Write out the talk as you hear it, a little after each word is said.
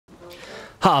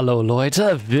Hallo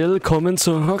Leute, willkommen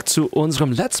zurück zu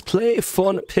unserem Let's Play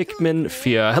von Pikmin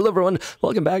 4. Hello everyone,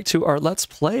 welcome back to our Let's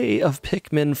Play of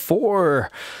Pikmin 4.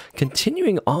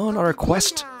 Continuing on our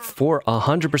quest for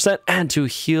 100% and to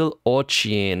heal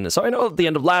Ochin. So I know at the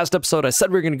end of last episode I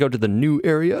said we were going to go to the new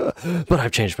area, but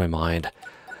I've changed my mind.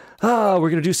 We're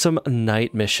going to do some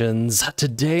night missions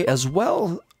today as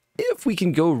well. If we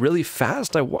can go really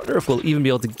fast, I wonder if we'll even be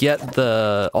able to get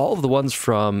all of the ones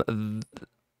from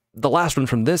the last one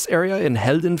from this area in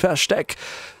Heldenversteck,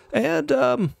 and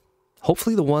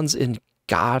hopefully the ones in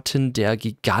Garten der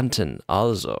Giganten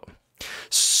also.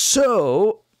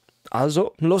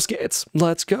 Also, los geht's.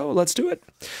 Let's go, let's do it.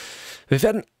 Wir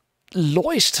werden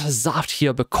Leuchtsaft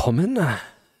hier bekommen,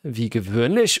 wie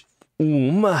gewöhnlich,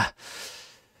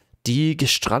 die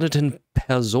gestrandeten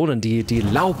Personen, die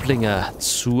Laublinge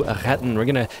zu retten. We're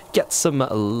gonna get some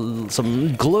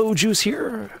glow juice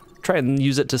here. Try and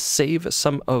use it to save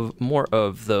some more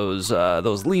of those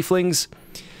leaflings,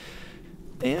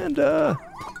 and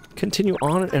continue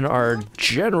on in our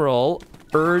general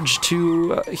urge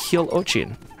to heal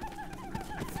Ochin.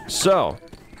 So,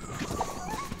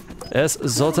 es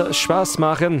sollte Spaß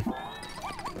machen.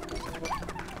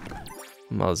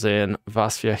 Mal sehen,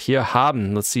 was wir hier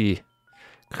haben. Let's see.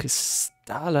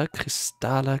 Kristalle,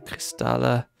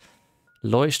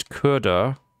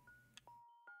 Leuchtköder.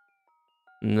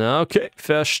 Na, okay,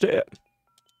 verstehe.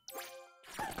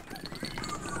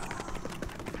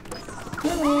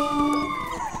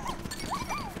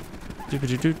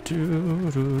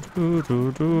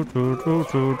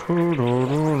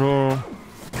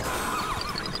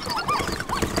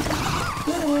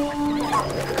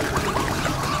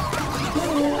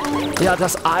 Ja,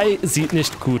 das Ei sieht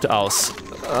nicht gut aus.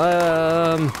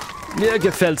 Mir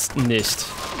gefällt's nicht.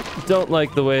 Don't like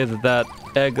the way that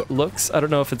egg looks. I don't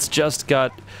know if it's just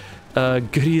got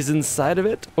goodies inside of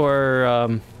it,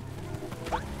 or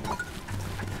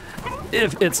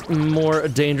if it's more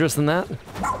dangerous than that.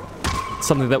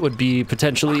 Something that would be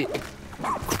potentially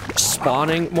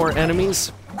spawning more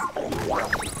enemies.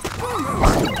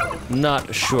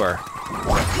 Not sure.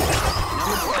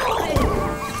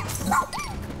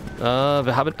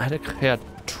 Wir haben eine Kreatur.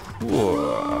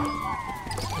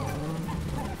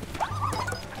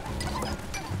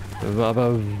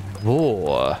 Aber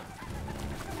wo?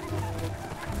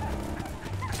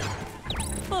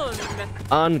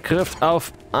 Angriff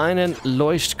auf einen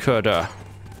Leuchtköder.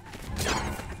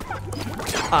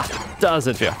 Ah, da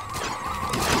sind wir.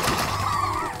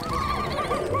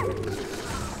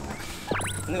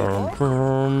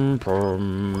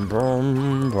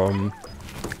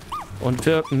 Und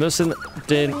wir müssen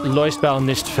den Leuchtbaum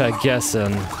nicht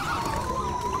vergessen.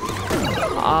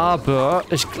 Aber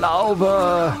ich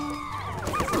glaube,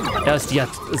 er ist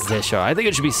jetzt sicher. I think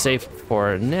it should be safe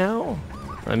for now.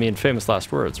 I mean, famous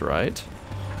last words, right?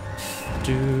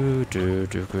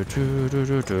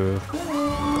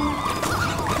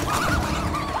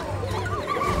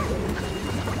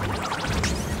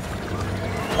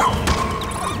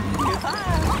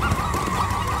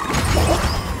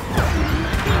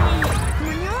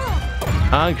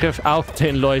 Angriff auf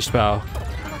den Leuchtbau.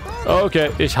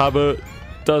 Okay,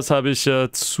 das habe ich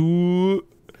zu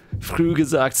früh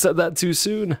gesagt. Said that too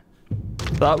soon.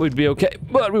 Thought we'd be okay,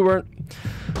 but we weren't.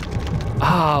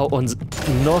 Und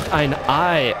noch ein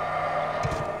Ei.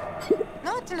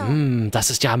 Das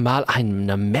ist ja mal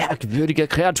eine merkwürdige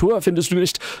Kreatur, findest du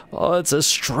nicht? Oh, it's a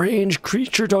strange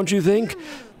creature, don't you think?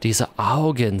 Diese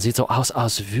Augen, sieht so aus,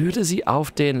 als würde sie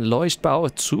auf den Leuchtbau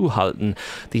zuhalten.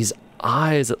 These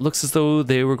eyes, it looks as though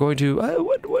they were going to...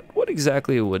 what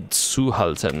exactly would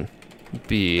zuhalten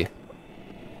be?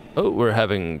 Oh, we're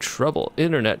having trouble.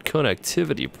 Internet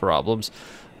connectivity problems.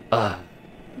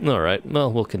 Alright,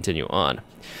 well, we'll continue on.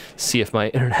 See if my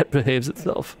internet behaves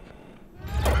itself.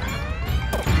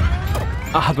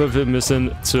 Aber wir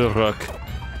müssen zurück.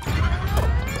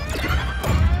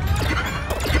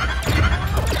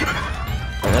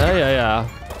 Ja.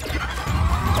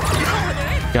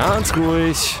 Ganz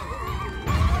ruhig.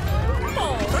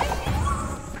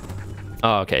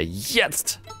 Okay,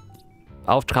 jetzt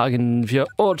beauftragen wir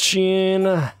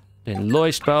Ochin, den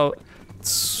Leuchtbau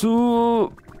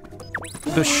zu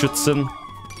beschützen.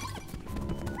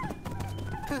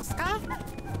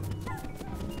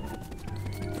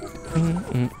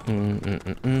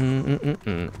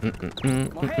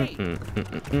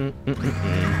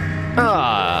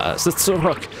 Es ist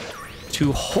zurück.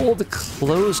 To hold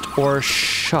closed or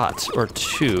shut, or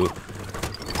to.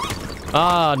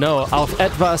 No, auf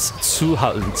etwas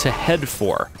zuhalten, to head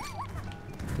for.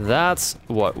 That's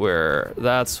what we're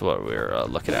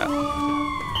looking at.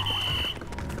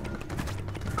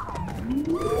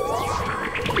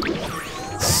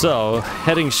 So,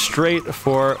 heading straight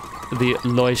for the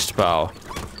Leuchtbau.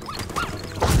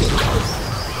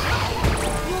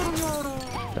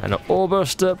 Deine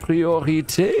oberste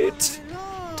Priorität,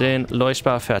 den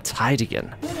Leuchtbau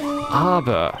verteidigen.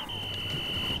 Aber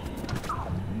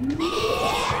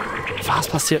was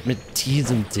passiert mit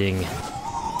diesem Ding?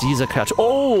 Diese Kreatur.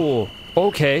 Oh,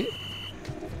 okay.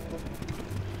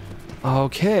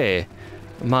 Okay.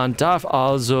 Man darf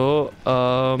also,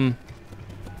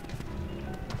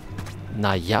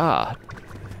 naja,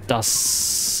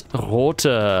 das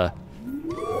rote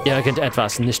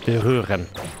irgendetwas nicht berühren.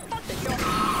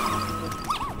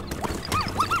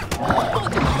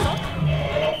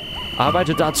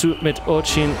 Arbeite dazu mit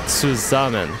Ochin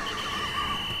zusammen.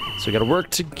 So we gotta work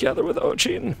together with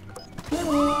Ochin.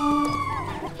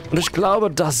 Und ich glaube,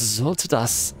 das sollte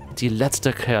die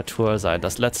letzte Kreatur sein,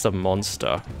 das letzte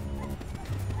Monster.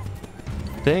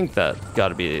 I think that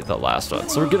gotta be the last one.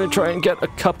 So we're gonna try and get a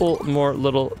couple more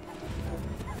little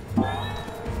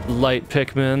light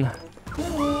Pikmin.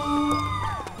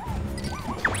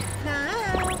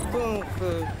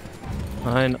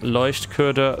 Ein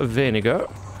Leuchtköder weniger.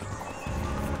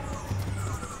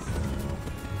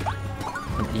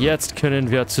 Und jetzt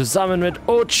können wir zusammen mit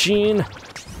Ochin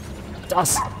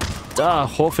das da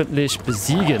hoffentlich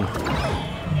besiegen.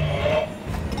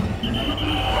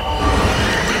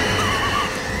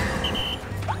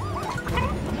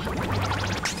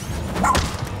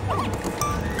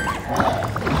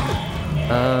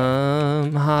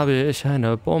 Habe ich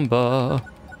eine Bombe?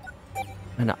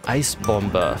 Eine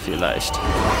Eisbombe vielleicht.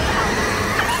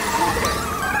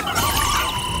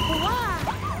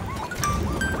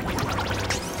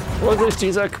 Vorsicht,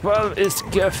 dieser Qualm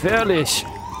ist gefährlich.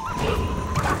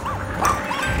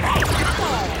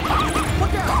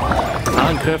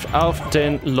 Angriff auf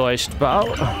den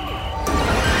Leuchtbau.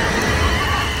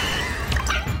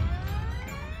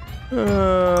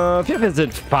 Wir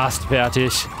sind fast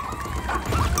fertig.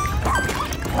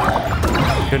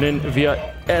 Können wir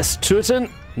es töten?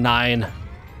 Nein,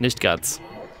 nicht ganz.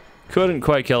 Couldn't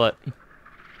quite kill it.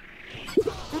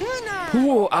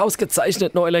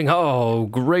 Ausgezeichnet, Neuling. Oh,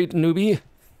 great newbie.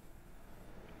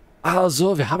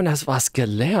 Also, wir haben erst was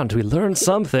gelernt. We learned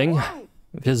something.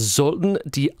 Wir sollten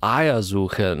die Eier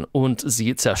suchen und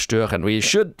sie zerstören. We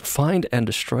should find and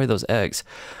destroy those eggs.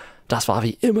 Das war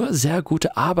wie immer sehr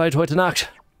gute Arbeit heute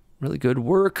Nacht. Really good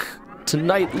work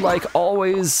tonight, like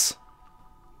always.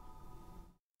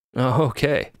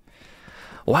 Okay.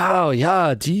 Wow,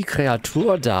 ja, die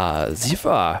Kreatur da, sie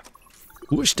war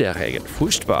furchterregend,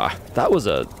 furchtbar. That was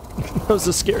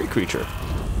a scary creature.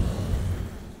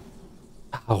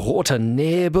 Roter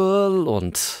Nebel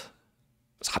und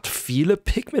es hat viele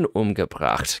Pikmin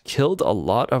umgebracht. Killed a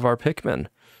lot of our Pikmin.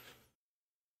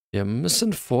 Wir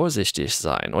müssen vorsichtig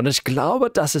sein. Und ich glaube,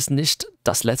 das ist nicht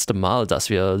das letzte Mal, dass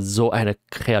wir so eine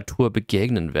Kreatur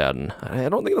begegnen werden. I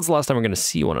don't think that's the last time we're going to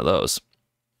see one of those.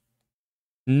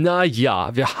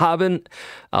 Naja, wir haben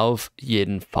auf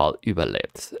jeden Fall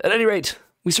überlebt. At any rate,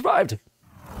 we survived.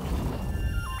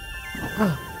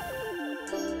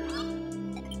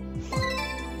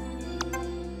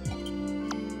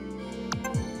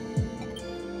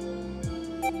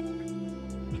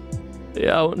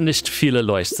 Ja, und nicht viele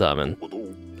Leuchtsamen.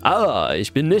 Ah,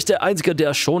 ich bin nicht der Einzige,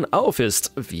 der schon auf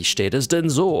ist. Wie steht es denn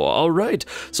so? Alright,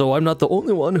 so I'm not the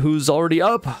only one who's already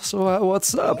up. So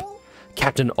what's up?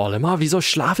 Captain Olimar, wieso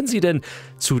schlafen Sie denn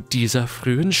zu dieser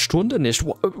frühen Stunde nicht?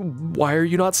 Why are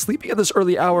you not sleeping at this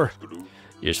early hour?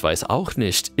 Ich weiß auch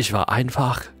nicht. Ich war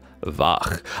einfach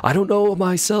wach. I don't know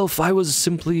myself. I was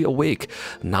simply awake.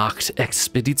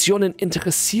 Nachtexpeditionen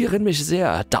interessieren mich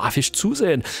sehr. Darf ich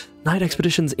zusehen? Night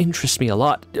expeditions interest me a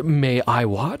lot. May I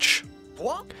watch?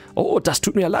 Oh, das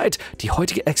tut mir leid. Die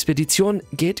heutige Expedition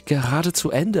geht gerade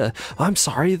zu Ende. I'm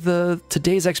sorry,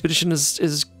 today's expedition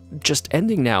is just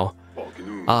ending now.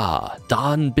 Ah,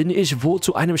 dann bin ich wohl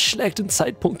zu einem schlechten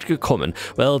Zeitpunkt gekommen.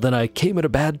 Well, then I came at a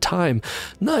bad time.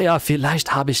 Naja,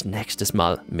 vielleicht habe ich nächstes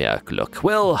Mal mehr Glück.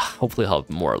 Well, hopefully I'll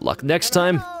have more luck next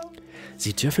time.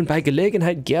 Sie dürfen bei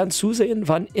Gelegenheit gern zusehen,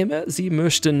 wann immer Sie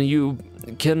möchten. You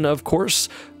can, of course,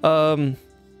 you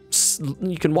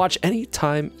can watch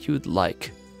anytime you'd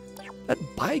like.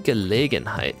 Bei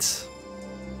Gelegenheit.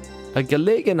 A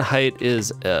Gelegenheit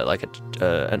is like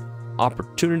an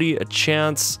opportunity, a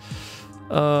chance.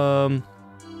 But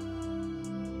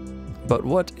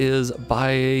what is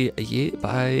bei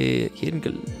jeder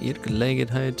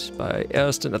Gelegenheit, bei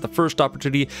ersten, at the first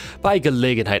opportunity, bei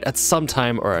Gelegenheit, at some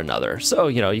time or another. So,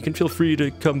 you know, you can feel free to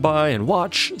come by and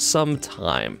watch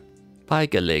sometime. Bei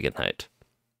Gelegenheit.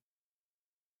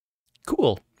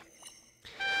 Cool.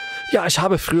 Ja, ich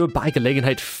habe früher bei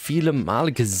Gelegenheit viele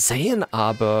Male gesehen,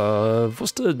 aber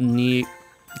wusste nie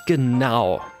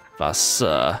genau, was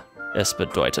es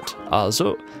bedeutet.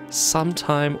 Also,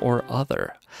 sometime or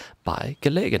other. Bei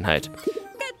Gelegenheit.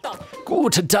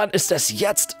 Gut, dann ist es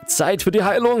jetzt Zeit für die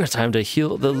Heilung. Time to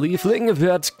heal the Leafling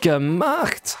wird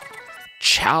gemacht.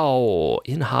 Ciao,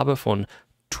 Inhaber von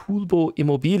Tulbo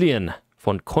Immobilien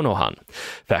von Konohan.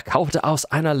 Verkaufte aus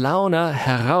einer Laune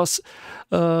heraus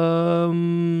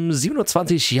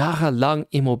 27 Jahre lang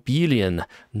Immobilien.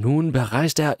 Nun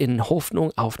bereist er in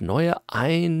Hoffnung auf neue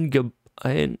Eingebungen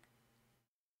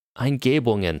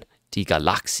die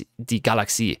Galaxie.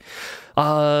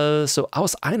 So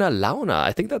aus einer Laune.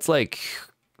 I think that's like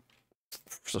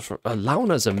a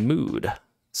Laune is a mood.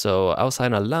 So aus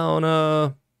einer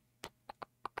Laune,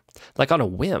 like on a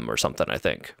whim or something, I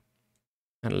think.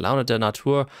 Eine Laune der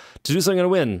Natur to do something on a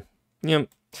whim. Yeah.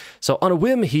 So on a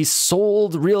whim, he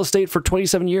sold real estate for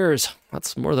 27 years.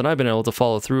 That's more than I've been able to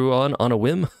follow through on a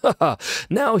whim.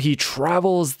 Now he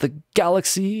travels the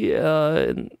galaxy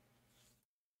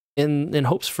in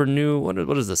hopes for new,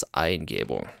 what is this?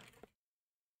 Eingebung.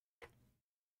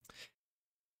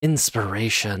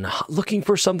 Inspiration. Looking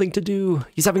for something to do.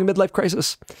 He's having a midlife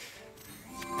crisis.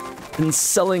 Been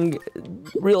selling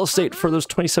real estate for those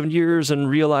 27 years and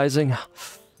realizing,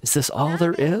 is this all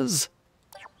there is?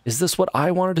 Is this what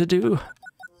I wanted to do?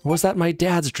 Or was that my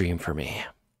dad's dream for me?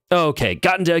 Okay,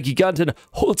 Garten der Giganten,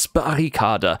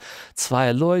 Holzbarrikade.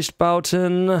 2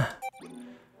 Leuchtbauten.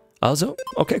 Also,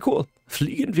 okay, cool.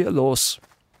 Fliegen wir los.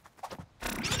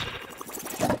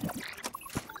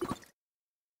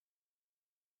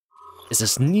 Es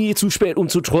ist nie zu spät, um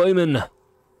zu träumen.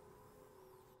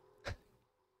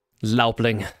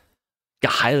 Laubling.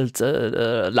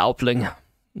 Geheilte Laubling.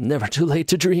 Never too late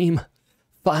to dream.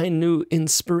 Find new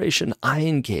inspiration.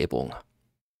 Eingebung.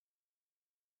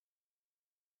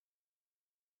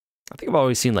 I think I've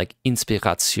always seen like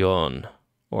Inspiration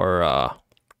or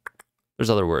there's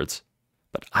other words.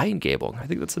 But Eingebung, I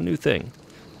think that's a new thing.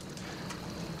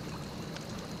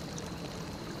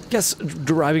 I guess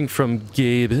deriving from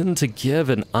geben to give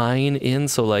and ein in,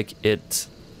 so like it,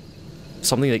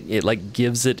 something like it like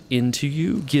gives it into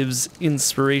you, gives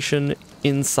inspiration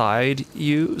inside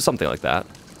you, something like that.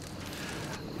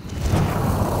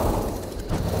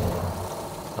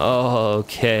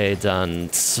 Okay, dann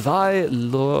 2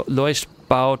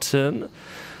 Leuchtbauten.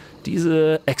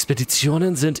 Diese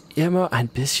Expeditionen sind immer ein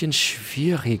bisschen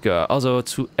schwieriger. Also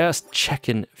zuerst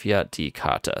checken wir die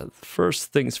Karte.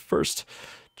 First things first,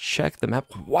 check the map.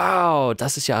 Wow,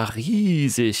 das ist ja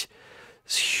riesig.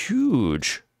 It's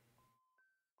huge.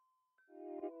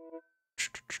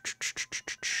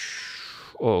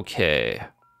 Okay.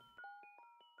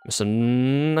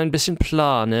 Müssen ein bisschen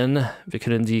planen. Wir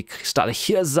können die Kristalle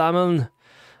hier sammeln,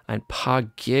 ein paar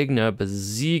Gegner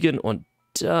besiegen und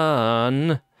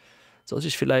dann sollte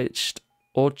ich vielleicht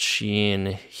Ochin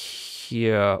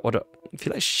hier oder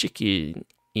vielleicht schicke ich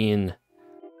ihn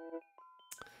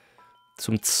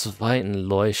zum 2.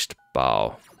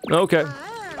 Leuchtbau. Okay.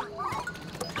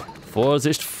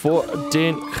 Vorsicht vor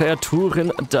den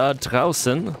Kreaturen da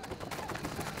draußen.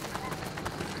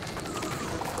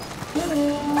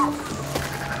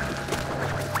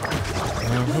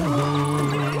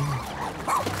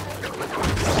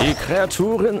 Die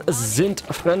Kreaturen sind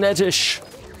frenetisch.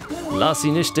 Lass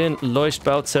sie nicht den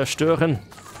Leuchtbau zerstören.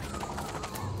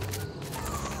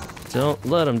 Don't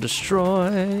let them destroy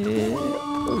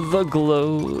the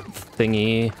glow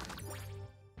thingy.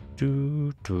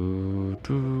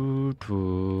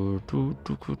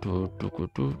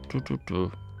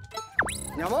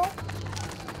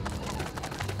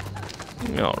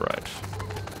 All right.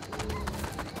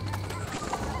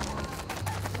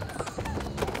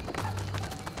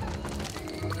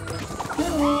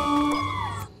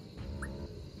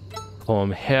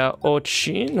 Komm her,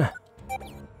 Ochin.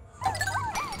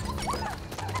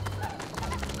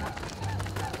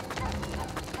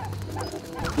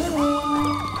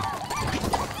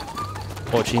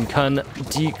 Ochin kann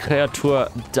die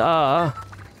Kreatur da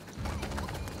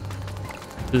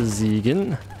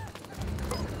besiegen.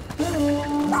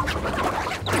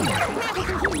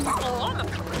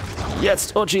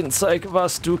 Jetzt, Ochin, zeig,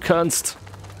 was du kannst.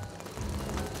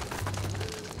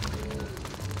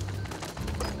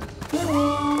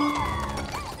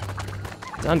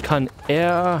 Dann kann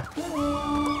er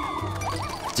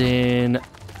den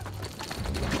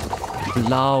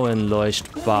blauen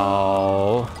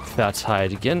Leuchtbau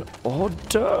verteidigen,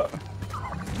 oder?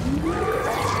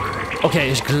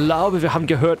 Okay, ich glaube, wir haben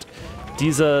gehört,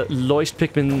 diese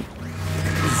Leuchtpigmen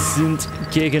sind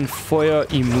gegen Feuer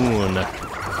immun.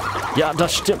 Ja,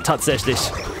 das stimmt tatsächlich.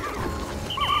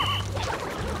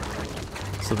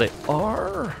 So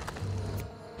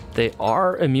they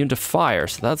are immune to fire,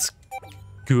 so that's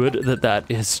good that that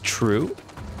is true.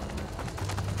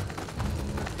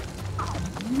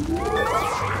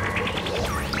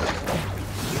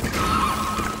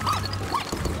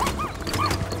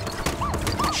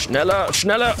 Schneller,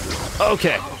 schneller.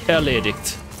 Okay,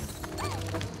 erledigt.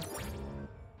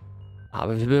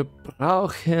 Aber wir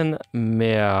brauchen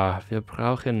mehr. Wir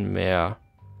brauchen mehr.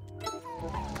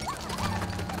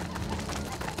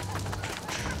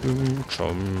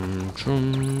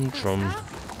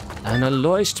 Eine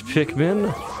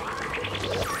Leucht-Pikmin.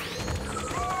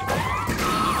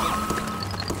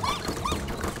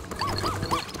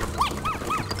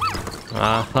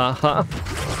 Ahaha.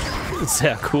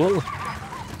 Sehr cool.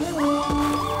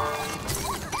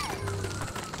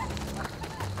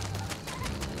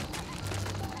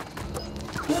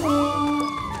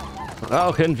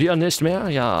 Brauchen wir nicht mehr?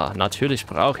 Ja, natürlich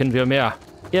brauchen wir mehr.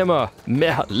 Immer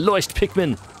mehr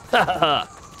Leucht-Pikmin. Haha.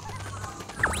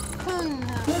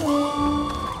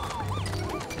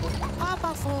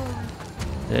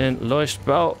 Den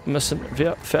Leuchtbau müssen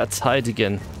wir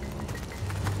verteidigen.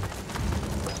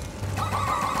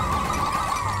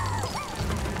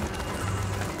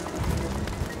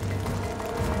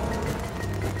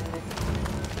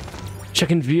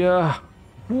 Checken wir.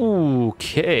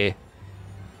 Okay.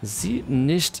 Sieht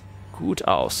nicht gut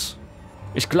aus.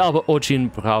 Ich glaube, Ojin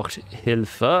braucht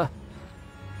Hilfe.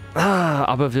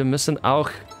 Aber wir müssen auch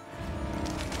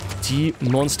die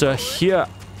Monster hier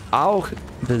auch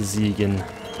besiegen.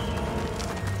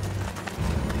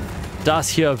 Das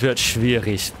hier wird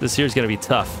schwierig. This here is gonna be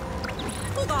tough.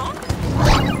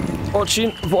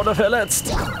 Ojin wurde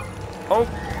verletzt. Oh.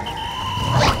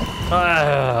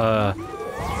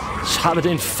 Ich habe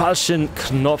den falschen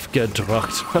Knopf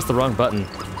gedrückt. Press the wrong button.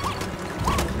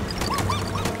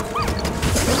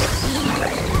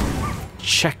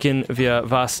 Checken wir,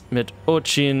 was mit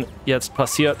Ojin jetzt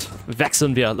passiert.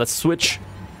 Wechseln wir. Let's switch.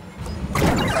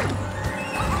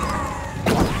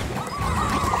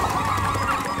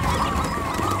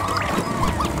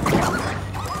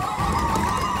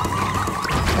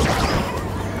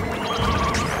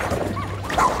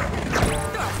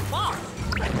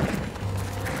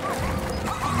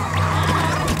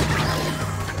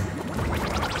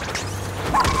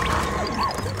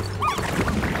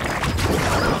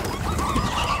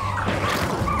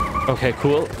 Okay,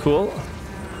 cool, cool.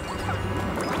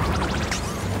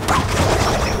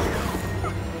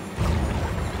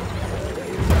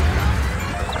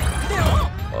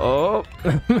 Oh,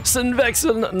 müssen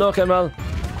wechseln. Noch einmal.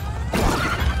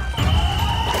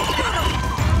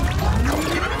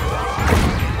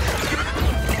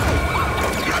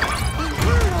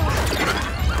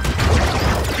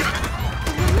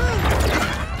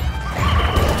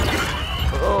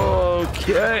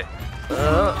 Okay.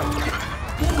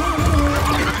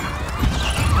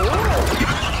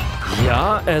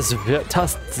 Ja, es wird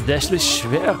tatsächlich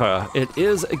schwerer. It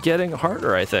is getting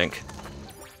harder, I think.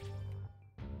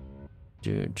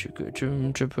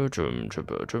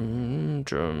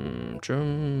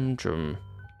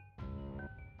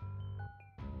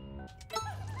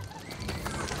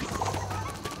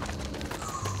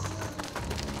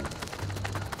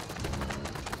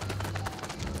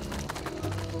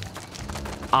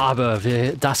 Aber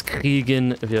das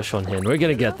kriegen wir schon hin. We're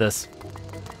gonna get this.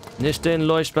 Nicht den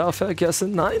Leuchtbau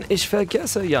vergessen. Nein, ich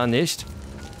vergesse ja nicht.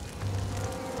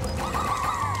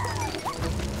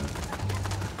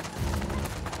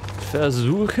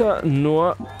 Versuche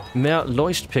nur mehr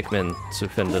Leuchtpigment zu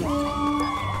finden.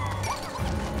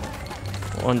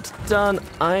 Und dann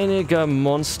einige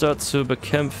Monster zu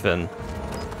bekämpfen.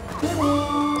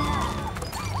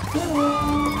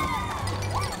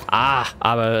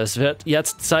 Aber es wird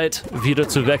jetzt Zeit, wieder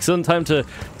zu wechseln. Time to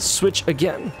switch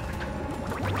again.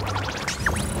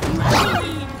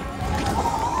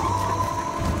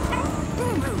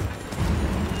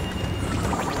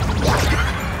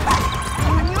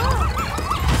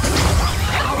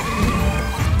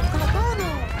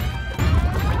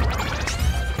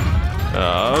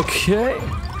 Okay.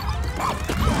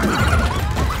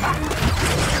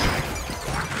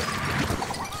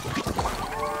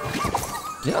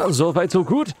 Ja, soweit so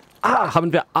gut.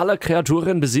 Haben wir alle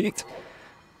Kreaturen besiegt?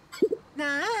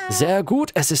 Sehr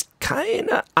gut. Es ist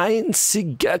keine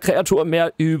einzige Kreatur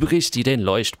mehr übrig, die den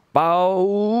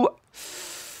Leuchtbau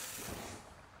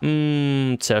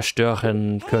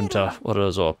zerstören könnte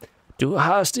oder so. Du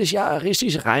hast dich ja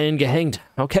richtig reingehängt.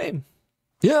 Okay.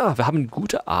 Ja, wir haben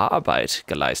gute Arbeit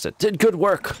geleistet. Did good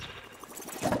work.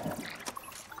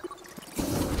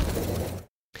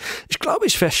 Ich glaube,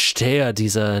 ich verstehe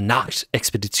diese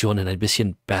Nachtexpeditionen ein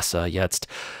bisschen besser jetzt.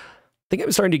 think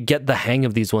I'm starting to get the hang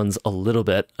of these ones a little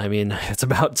bit. I mean, it's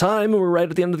about time. We're right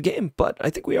at the end of the game, but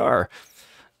I think we are.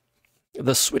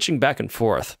 The switching back and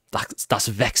forth,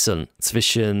 das Wechseln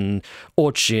zwischen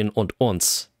Ochin und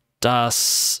uns,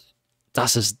 das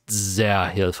ist sehr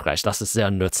hilfreich, das ist sehr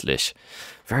nützlich.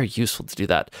 Very useful to do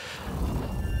that.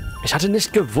 Ich hatte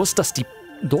nicht gewusst, dass die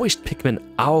Leucht-Pikmin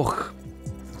auch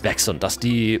wechseln, dass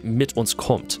die mit uns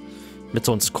kommen.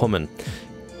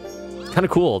 Kind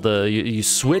of cool. You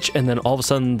switch and then all of a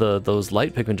sudden those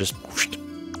light Pikmin just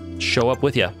show up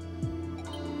with you.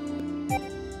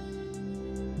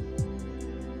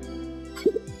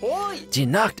 Die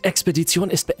Nachtexpedition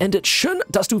ist beendet. Schön,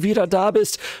 dass du wieder da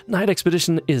bist. Night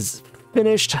Expedition is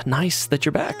finished. Nice that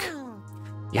you're back.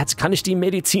 Jetzt kann ich die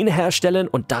Medizin herstellen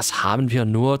und das haben wir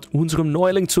nur unserem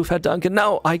Neuling zu verdanken.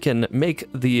 Now I can make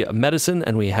the medicine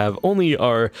and we have only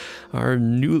our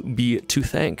newbie to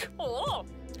thank.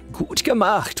 Gut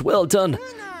gemacht, well done.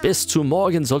 Bis zu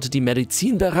morgen sollte die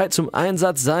Medizin bereit zum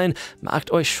Einsatz sein.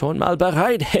 Macht euch schon mal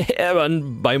bereit.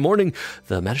 And by morning,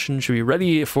 the medicine should be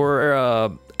ready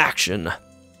for action.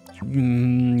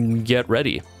 Get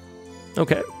ready.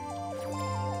 Okay.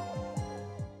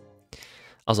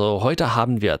 Also heute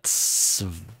haben wir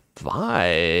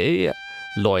 2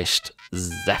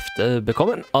 Leuchtsäfte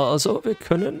bekommen. Also wir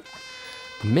können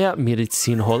mehr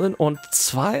Medizin holen und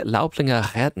 2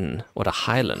 Laublinge retten oder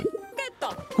heilen.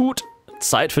 Gut,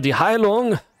 Zeit für die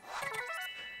Heilung.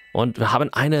 Und wir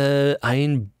haben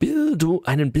einen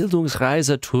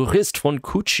Bildungsreise-Tourist von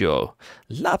Cuccio.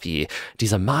 Lappi.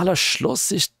 Dieser Maler schloss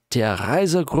sich der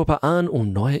Reisegruppe an,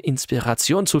 um neue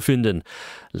Inspiration zu finden.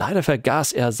 Leider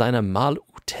vergaß er seine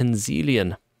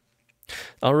Malutensilien.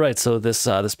 Alright, so this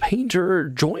painter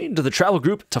joined the travel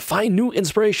group to find new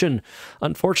inspiration.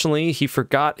 Unfortunately, he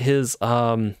forgot his,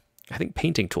 I think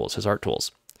painting tools, his art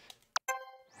tools.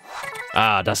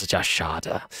 Ah, das ist ja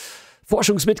schade.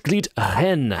 Forschungsmitglied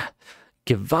Ren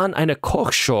gewann eine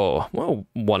Kochshow,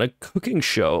 won a cooking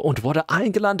show und wurde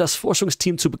eingeladen, das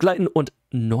Forschungsteam zu begleiten und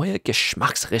neue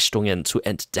Geschmacksrichtungen zu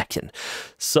entdecken.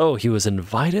 So he was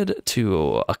invited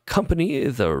to accompany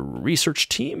the research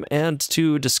team and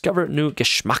to discover new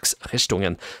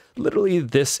Geschmacksrichtungen. Literally,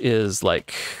 this is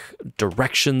like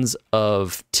directions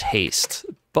of taste,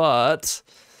 but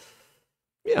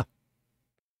yeah,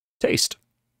 taste.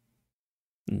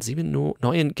 7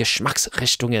 neuen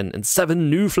Geschmacksrichtungen and 7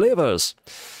 new flavors.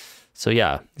 So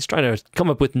yeah, he's trying to come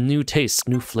up with new tastes,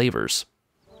 new flavors.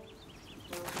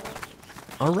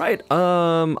 All right,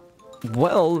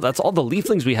 well, that's all the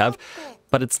leaflings we have,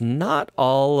 but it's not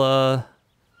all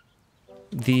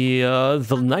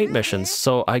the night missions.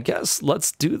 So I guess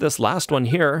let's do this last one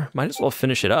here. Might as well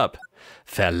finish it up.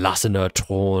 Verlassener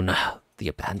Thron, the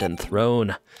abandoned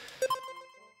throne.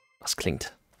 Das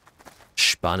klingt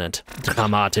spannend,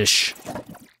 dramatisch.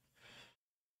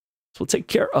 So we'll take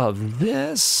care of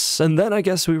this, and then I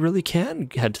guess we really can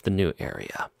head to the new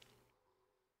area.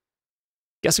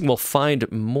 Guessing we'll find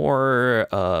more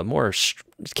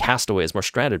castaways, more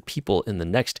stranded people in the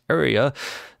next area.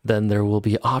 Then there will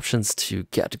be options to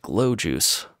get glow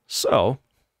juice. So,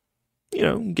 you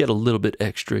know, get a little bit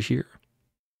extra here.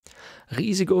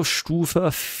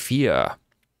 Risikostufe 4.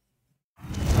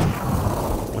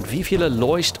 Und wie viele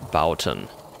Leuchtbauten?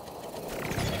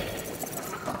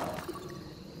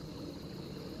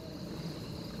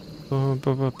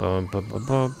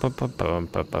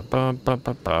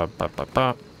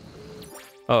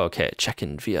 Okay,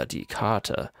 checken wir die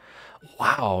Karte.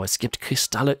 Wow, es gibt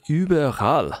Kristalle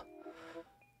überall.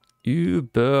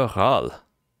 Überall.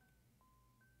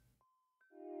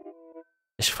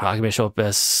 Ich frage mich, ob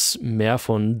es mehr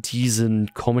von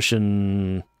diesen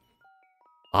komischen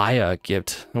Eier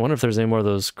gibt. I wonder if there's any more of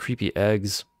those creepy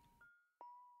eggs.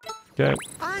 Okay.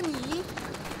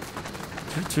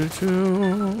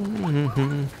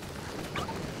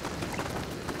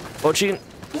 Ochin,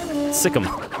 sick 'em.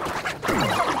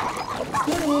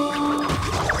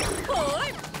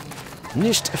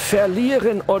 Nicht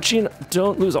verlieren, Ochin,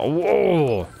 don't lose.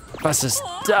 Wow, was ist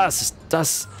das? Ist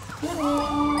das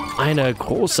eine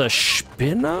große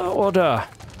Spinne, oder?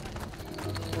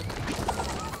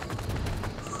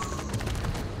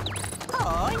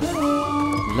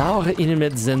 Lauere ihnen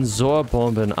mit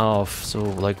Sensorbomben auf. So,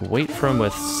 like, wait for them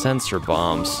with sensor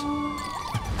bombs.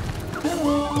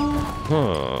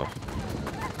 Huh.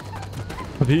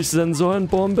 Habe ich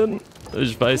Sensorenbomben?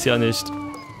 Ich weiß ja nicht.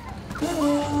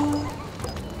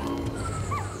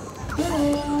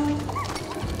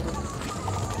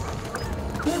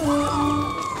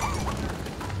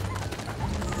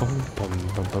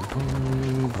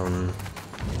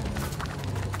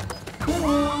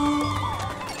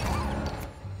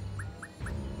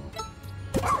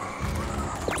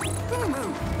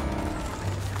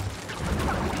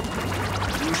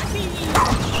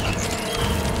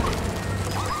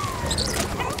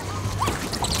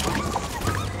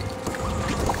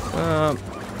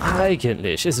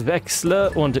 Eigentlich. Ich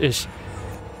wechsle und ich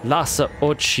lasse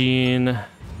Ochin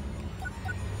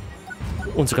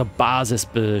unsere Basis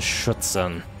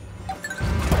beschützen.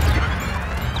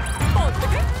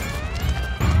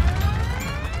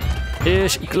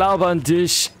 Ich glaube an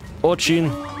dich,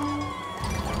 Ochin.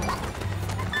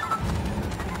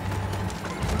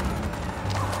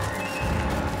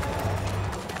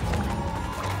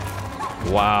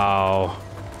 Wow.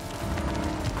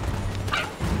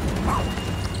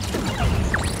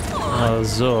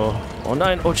 Also. Oh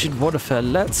nein, Ochin wurde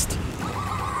verletzt.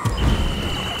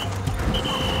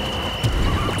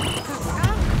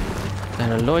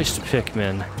 Deine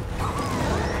Leuchtpikmin.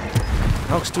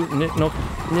 Brauchst du noch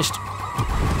nicht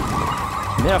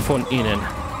mehr von ihnen?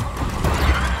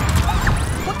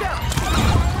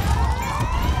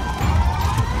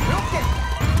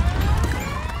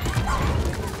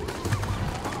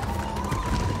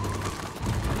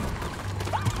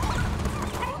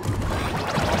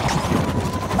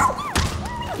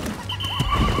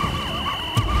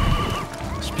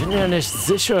 Ich bin mir nicht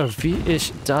sicher, wie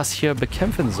ich das hier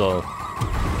bekämpfen soll.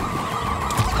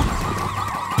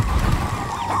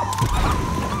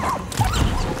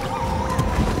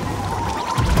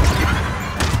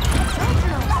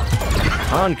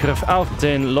 Angriff auf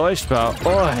den Leuchtbau.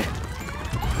 Oi.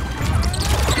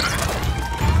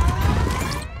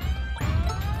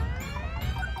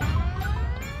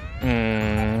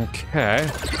 Okay.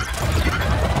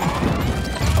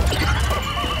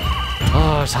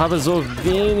 Oh, ich habe so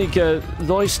wenige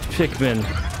Leuchtpikmin.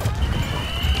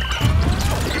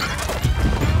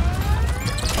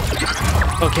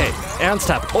 Okay,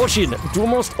 ernsthaft. Ochin, du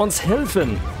musst uns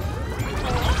helfen.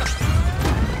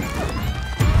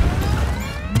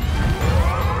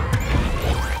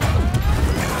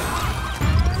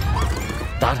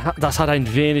 Das hat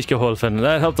ein wenig geholfen.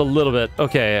 That helped a little bit.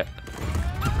 Okay.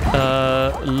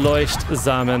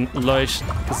 Leuchtsamen.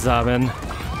 Leuchtsamen.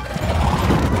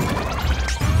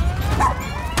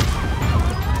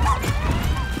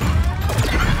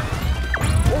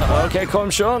 Okay,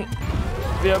 komm schon.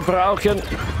 Wir brauchen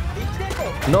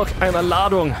noch eine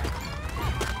Ladung.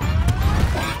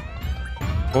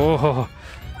 Oh.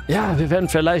 Ja, wir werden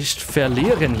vielleicht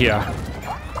verlieren hier.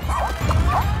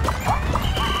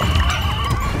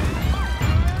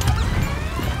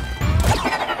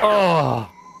 Oh.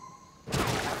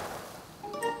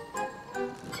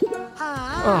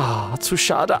 Oh, zu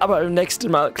schade, aber im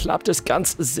nächsten Mal klappt es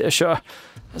ganz sicher.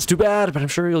 It's too bad, but I'm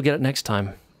sure you'll get it next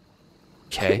time.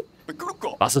 Okay.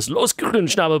 Was ist los,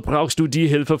 Grünschnabel? Brauchst du die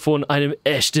Hilfe von einem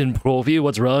echten Profi?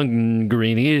 What's wrong,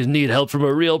 Greenie? Need help from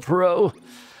a real pro?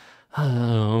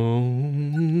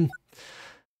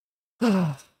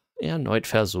 Erneut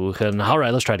versuchen.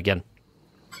 Alright, let's try it again.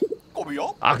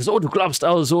 Ach so, du glaubst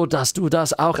also, dass du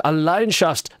das auch allein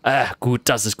schaffst. Gut,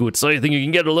 das ist gut. So you think you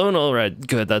can get alone? Alright,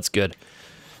 good, that's good.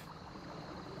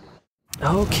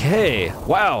 Okay,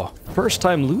 wow. First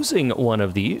time losing one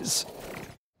of these.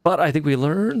 But I think we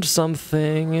learned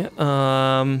something.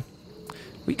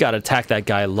 We gotta attack that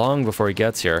guy long before he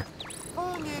gets here.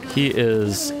 He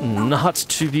is not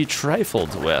to be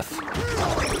trifled with.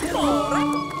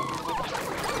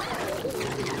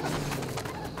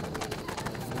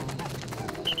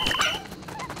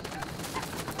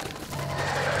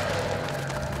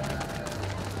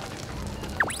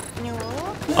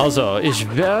 Also,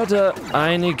 ich werde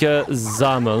einige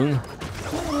sammeln.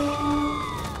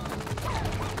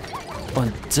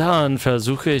 Und dann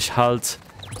versuche ich halt...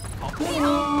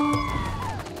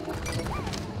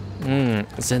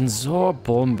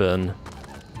 Sensorbomben.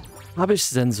 Habe ich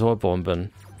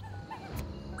Sensorbomben?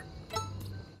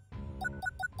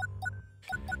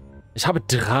 Ich habe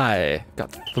 3. Got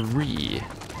 3.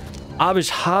 Aber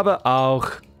ich habe auch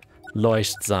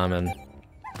Leuchtsamen.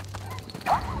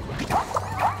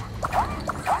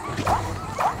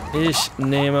 Ich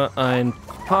nehme ein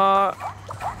paar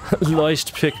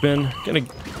Leuchtpikmin. Gonna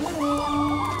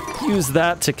use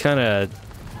that to kind of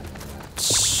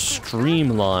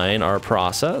streamline our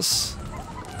process.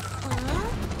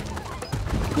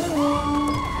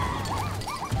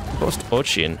 Wo ist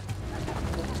Ochin?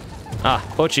 Ah,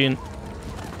 Ochin.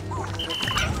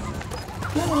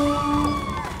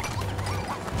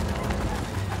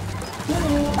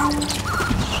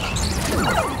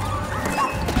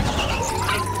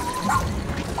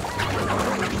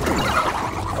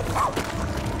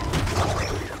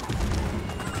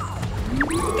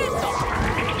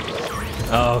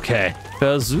 Okay,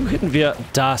 versuchen wir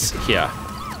das hier.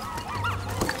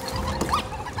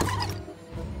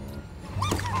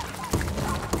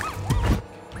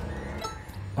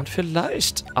 Und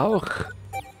vielleicht auch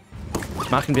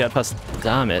machen wir etwas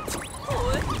damit.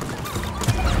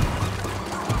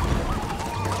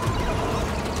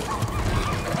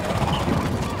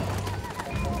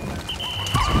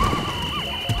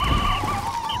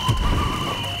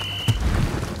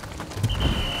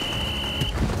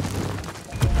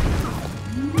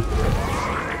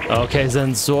 Okay,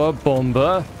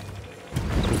 Sensorbombe.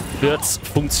 Wird's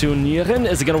funktionieren?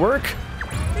 Is it gonna work?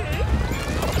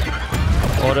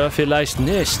 Oder vielleicht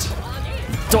nicht.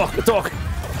 Doch, doch.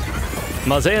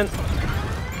 Mal sehen.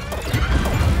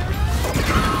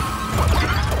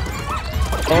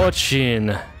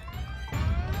 Ochin.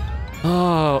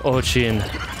 Oh, Ochin.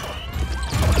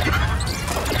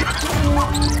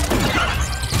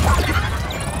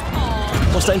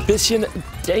 Du musst ein bisschen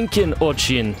denken,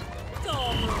 Ochin.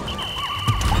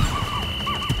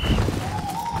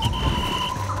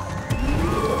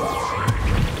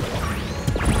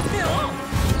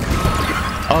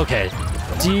 Okay,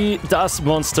 das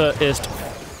Monster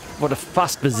wurde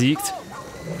fast besiegt.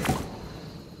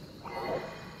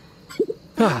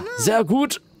 Ah, sehr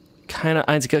gut. Keine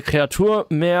einzige Kreatur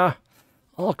mehr.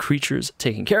 All creatures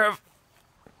taken care of.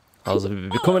 Also wir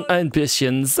bekommen ein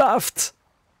bisschen Saft.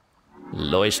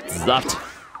 Leuchtsaft.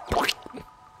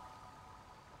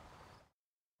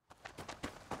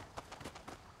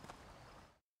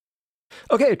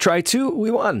 Okay, try 2,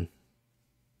 we won.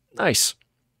 Nice.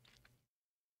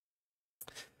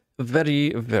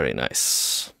 Very, very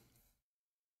nice.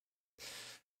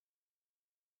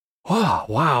 Oh,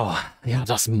 wow. Ja,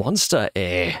 das Monster,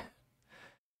 ey.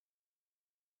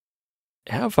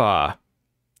 Das war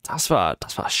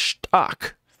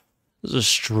stark. Das ist a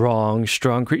strong,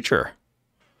 strong creature.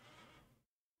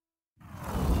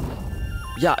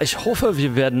 Ja, ich hoffe,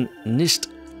 wir werden nicht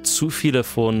zu viele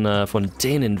von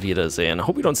denen wiedersehen. I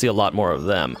hope we don't see a lot more of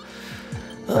them.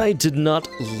 I did not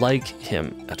like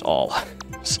him at all.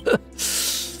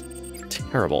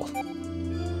 Terrible.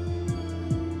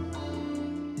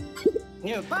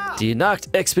 Die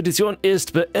Nachtexpedition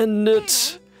ist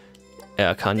beendet.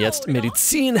 Er kann jetzt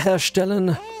Medizin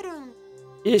herstellen.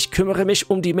 Ich kümmere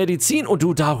mich um die Medizin und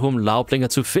du darum, Laublinge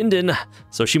zu finden.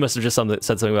 So she must have just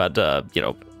said something about, you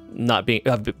know, not being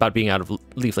about being out of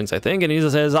leaflings, I think. And he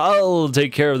just says, I'll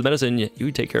take care of the medicine.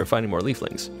 You take care of finding more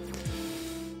leaflings.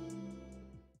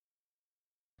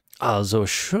 Also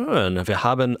schön. Wir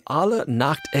haben alle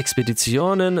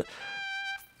Nachtexpeditionen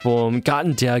vom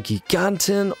Garten der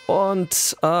Giganten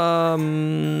und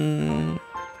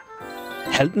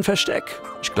Heldenversteck?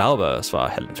 Ich glaube, es war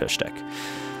Heldenversteck.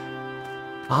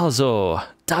 Also,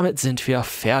 damit sind wir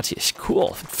fertig.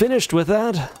 Cool. Finished with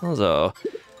that. Also,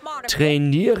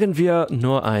 trainieren wir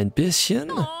nur ein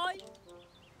bisschen.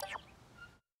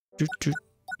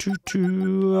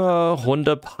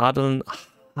 Runde paddeln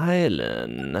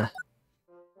heilen.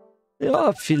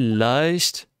 Ja,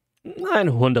 vielleicht.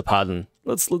 Nein, Hunde paddeln.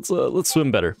 Let's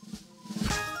swim better.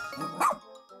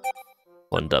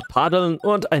 Hunde paddeln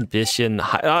und ein bisschen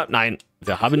nein,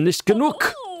 wir haben nicht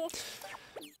genug.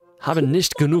 Haben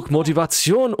nicht genug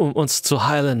Motivation, um uns zu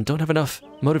heilen. Don't have enough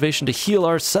motivation to heal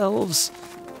ourselves.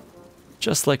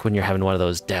 Just like when you're having one of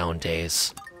those down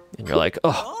days. And you're like,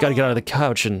 oh, gotta get out of the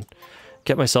couch and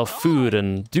get myself food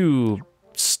and do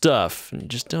stuff. And you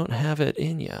just don't have it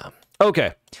in you.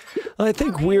 Okay, I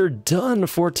think we're done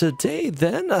for today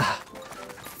then.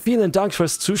 Vielen Dank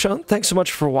fürs Zuschauen. Thanks so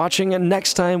much for watching. And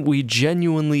next time, we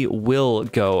genuinely will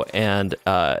go and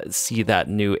see that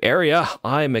new area.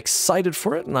 I'm excited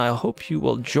for it, and I hope you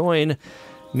will join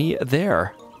me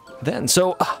there then.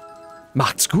 So,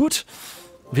 macht's gut.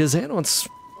 Wir sehen uns,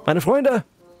 meine Freunde.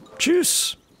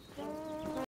 Tschüss.